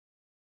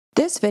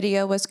This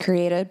video was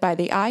created by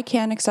the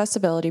ICANN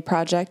Accessibility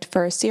Project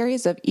for a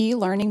series of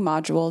e-learning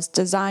modules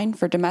designed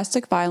for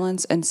domestic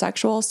violence and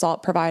sexual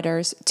assault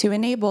providers to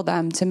enable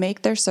them to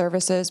make their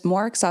services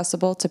more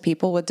accessible to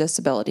people with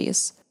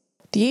disabilities.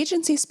 The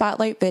agency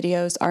spotlight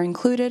videos are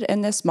included in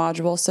this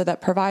module so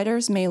that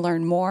providers may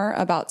learn more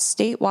about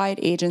statewide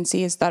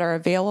agencies that are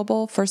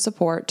available for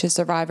support to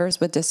survivors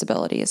with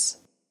disabilities.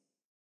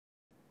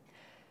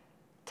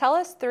 Tell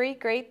us 3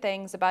 great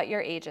things about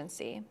your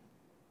agency.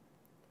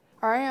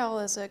 RIL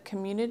is a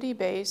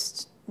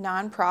community-based,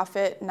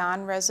 nonprofit,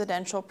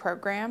 non-residential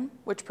program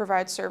which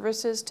provides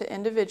services to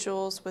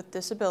individuals with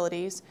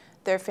disabilities,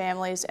 their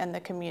families, and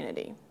the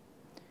community.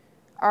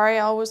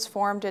 RIL was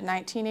formed in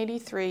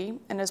 1983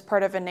 and is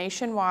part of a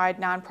nationwide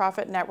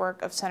nonprofit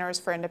network of centers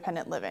for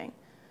independent living.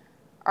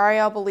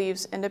 RIL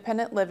believes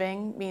independent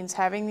living means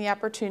having the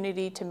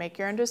opportunity to make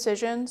your own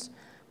decisions,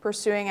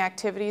 pursuing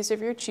activities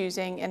of your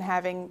choosing, and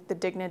having the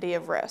dignity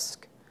of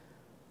risk.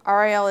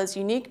 RIL is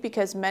unique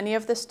because many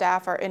of the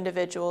staff are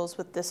individuals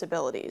with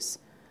disabilities.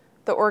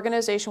 The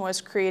organization was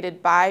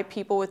created by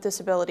people with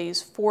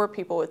disabilities for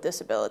people with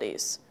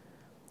disabilities.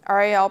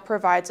 RIL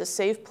provides a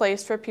safe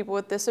place for people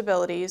with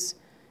disabilities,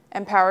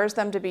 empowers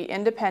them to be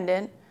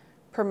independent,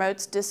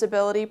 promotes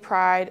disability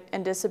pride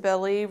and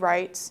disability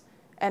rights,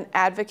 and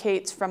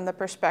advocates from the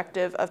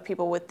perspective of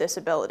people with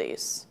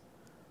disabilities.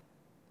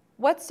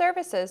 What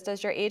services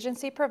does your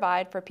agency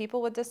provide for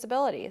people with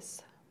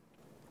disabilities?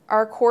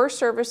 Our core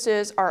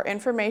services are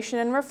information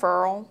and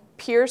referral,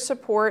 peer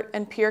support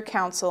and peer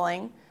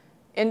counseling,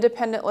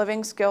 independent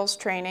living skills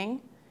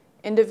training,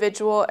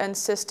 individual and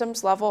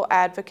systems level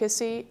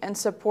advocacy, and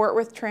support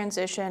with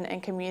transition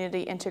and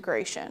community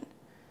integration.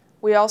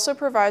 We also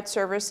provide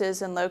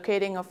services in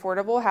locating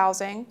affordable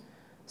housing,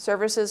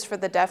 services for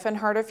the deaf and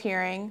hard of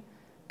hearing,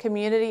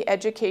 community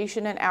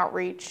education and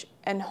outreach,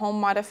 and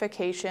home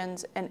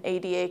modifications and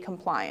ADA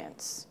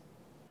compliance.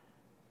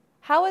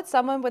 How would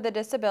someone with a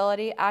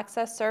disability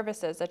access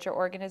services at your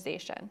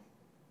organization?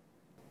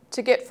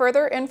 To get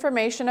further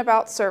information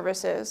about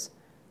services,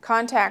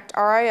 contact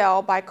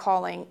RIL by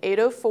calling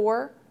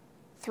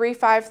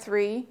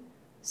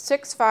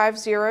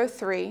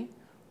 804-353-6503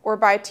 or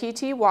by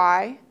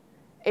TTY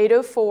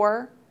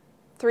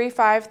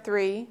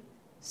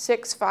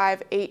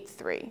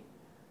 804-353-6583.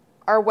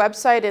 Our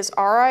website is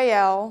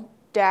ril-va.org.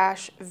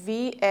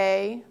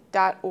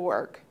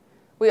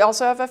 We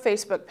also have a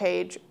Facebook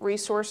page,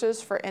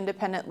 Resources for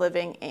Independent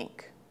Living,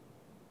 Inc.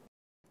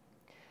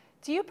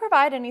 Do you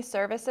provide any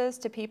services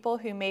to people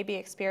who may be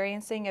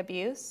experiencing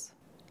abuse?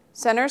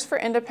 Centers for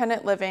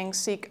Independent Living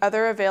seek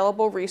other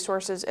available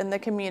resources in the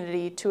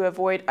community to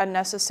avoid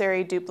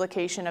unnecessary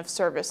duplication of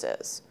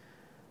services.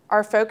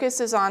 Our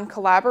focus is on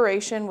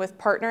collaboration with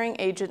partnering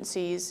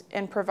agencies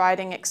in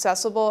providing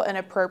accessible and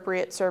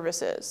appropriate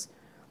services.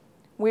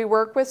 We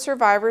work with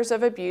survivors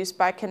of abuse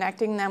by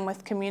connecting them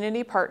with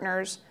community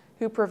partners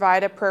who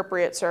provide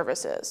appropriate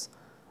services.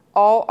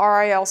 All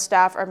RIL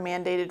staff are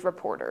mandated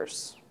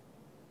reporters.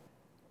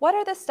 What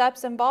are the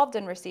steps involved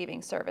in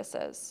receiving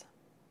services?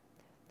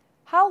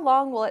 How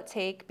long will it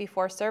take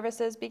before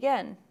services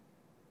begin?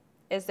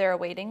 Is there a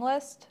waiting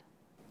list?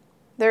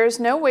 There is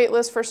no wait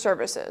list for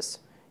services.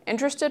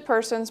 Interested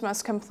persons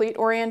must complete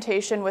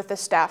orientation with a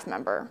staff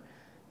member.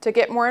 To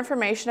get more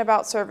information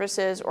about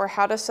services or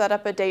how to set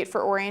up a date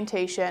for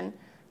orientation,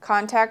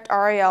 contact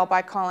RIL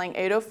by calling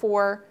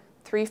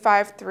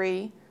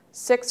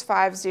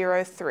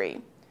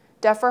 804-353-6503.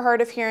 Deaf or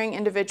hard of hearing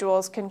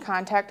individuals can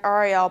contact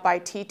RIL by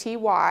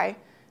TTY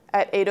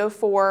at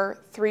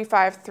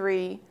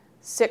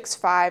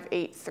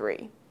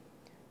 804-353-6583.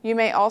 You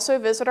may also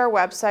visit our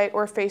website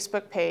or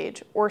Facebook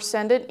page or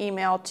send an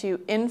email to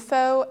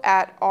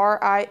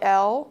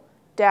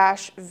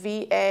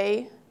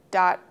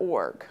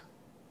info@ril-va.org.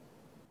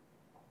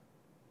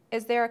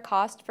 Is there a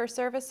cost for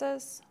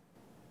services?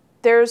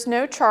 There is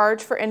no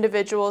charge for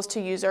individuals to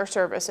use our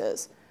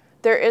services.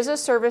 There is a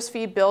service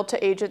fee billed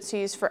to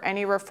agencies for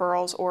any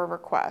referrals or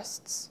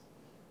requests.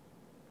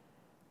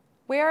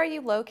 Where are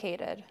you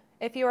located?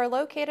 If you are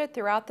located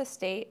throughout the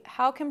state,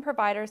 how can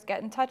providers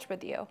get in touch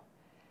with you?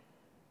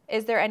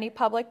 Is there any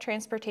public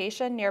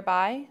transportation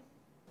nearby?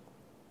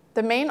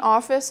 The main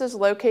office is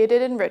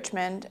located in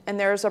Richmond, and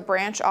there is a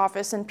branch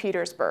office in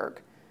Petersburg.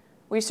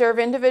 We serve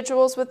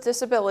individuals with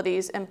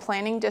disabilities in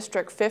Planning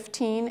District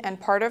 15 and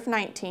part of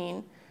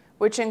 19,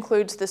 which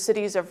includes the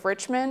cities of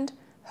Richmond,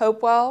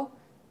 Hopewell,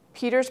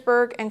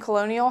 Petersburg, and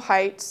Colonial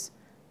Heights,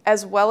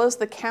 as well as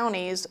the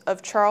counties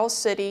of Charles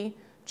City,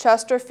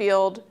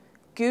 Chesterfield,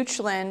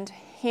 Goochland,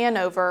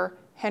 Hanover,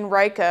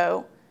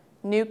 Henrico,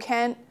 New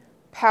Kent,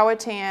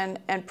 Powhatan,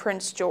 and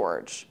Prince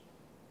George.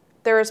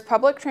 There is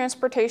public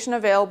transportation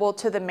available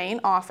to the main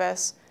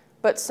office,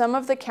 but some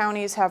of the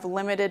counties have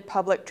limited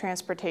public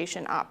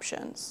transportation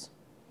options.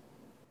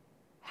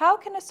 How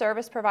can a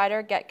service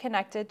provider get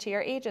connected to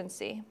your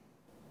agency?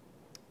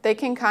 They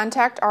can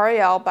contact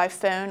RIL by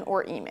phone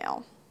or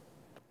email.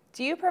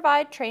 Do you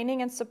provide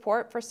training and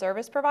support for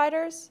service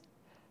providers,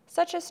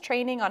 such as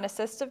training on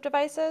assistive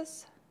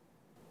devices?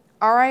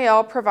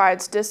 RIL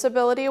provides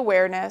disability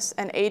awareness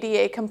and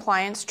ADA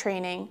compliance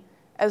training,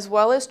 as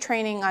well as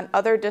training on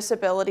other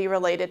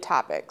disability-related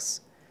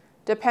topics.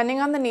 Depending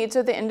on the needs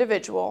of the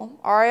individual,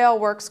 RIL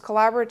works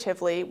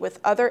collaboratively with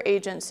other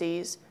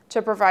agencies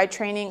to provide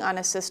training on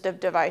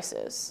assistive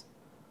devices.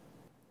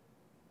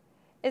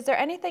 Is there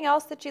anything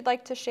else that you'd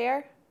like to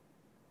share?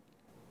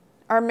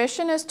 Our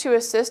mission is to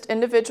assist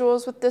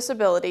individuals with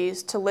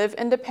disabilities to live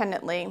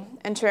independently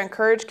and to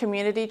encourage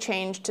community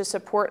change to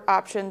support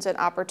options and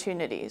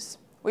opportunities.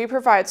 We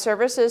provide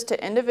services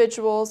to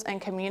individuals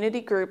and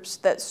community groups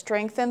that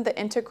strengthen the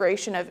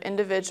integration of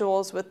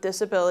individuals with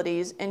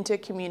disabilities into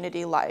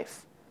community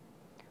life.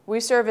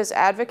 We serve as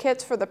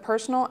advocates for the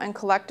personal and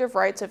collective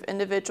rights of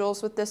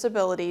individuals with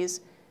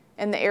disabilities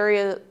in the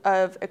area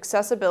of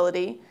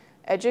accessibility,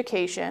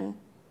 education,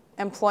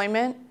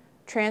 employment,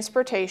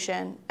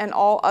 transportation, and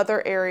all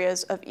other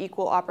areas of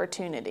equal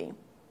opportunity.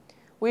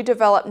 We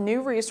develop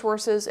new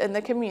resources in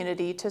the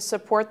community to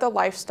support the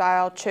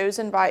lifestyle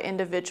chosen by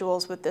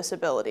individuals with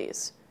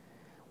disabilities.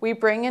 We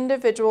bring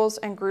individuals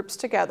and groups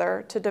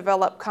together to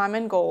develop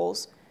common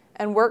goals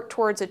and work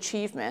towards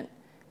achievement,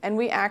 and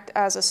we act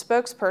as a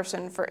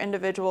spokesperson for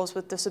individuals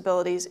with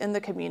disabilities in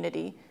the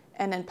community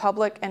and in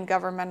public and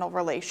governmental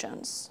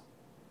relations.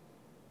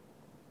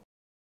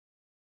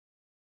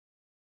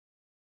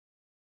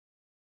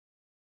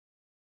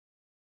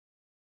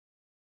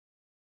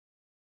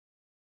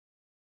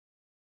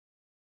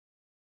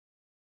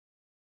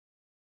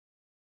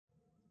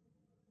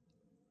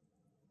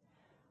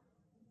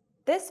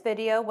 This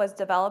video was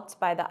developed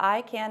by the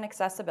ICANN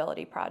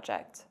Accessibility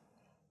Project.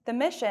 The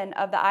mission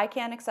of the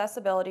ICANN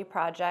Accessibility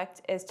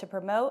Project is to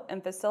promote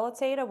and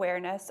facilitate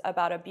awareness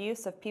about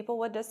abuse of people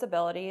with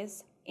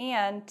disabilities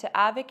and to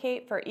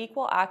advocate for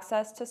equal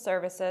access to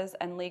services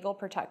and legal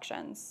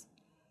protections.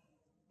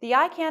 The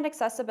ICANN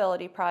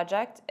Accessibility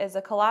Project is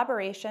a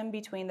collaboration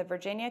between the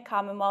Virginia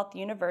Commonwealth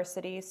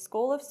University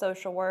School of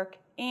Social Work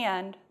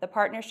and the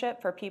Partnership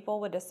for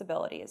People with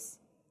Disabilities.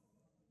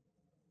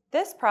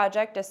 This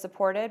project is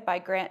supported by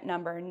grant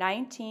number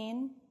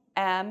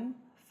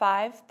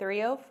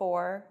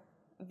 19M5304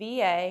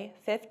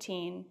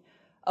 VA15,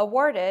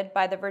 awarded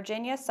by the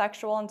Virginia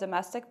Sexual and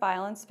Domestic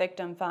Violence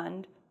Victim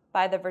Fund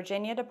by the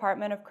Virginia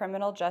Department of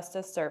Criminal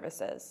Justice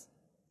Services.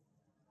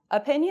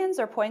 Opinions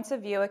or points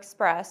of view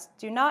expressed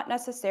do not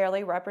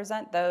necessarily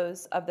represent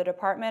those of the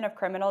Department of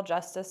Criminal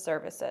Justice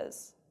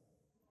Services.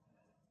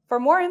 For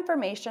more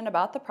information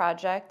about the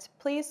project,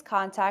 please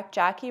contact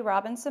Jackie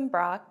Robinson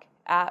Brock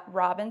at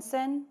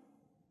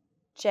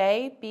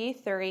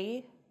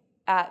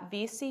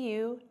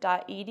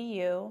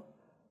robinsonjb3@vcu.edu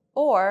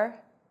or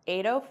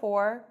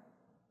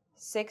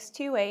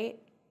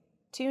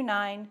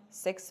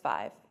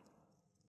 804-628-2965.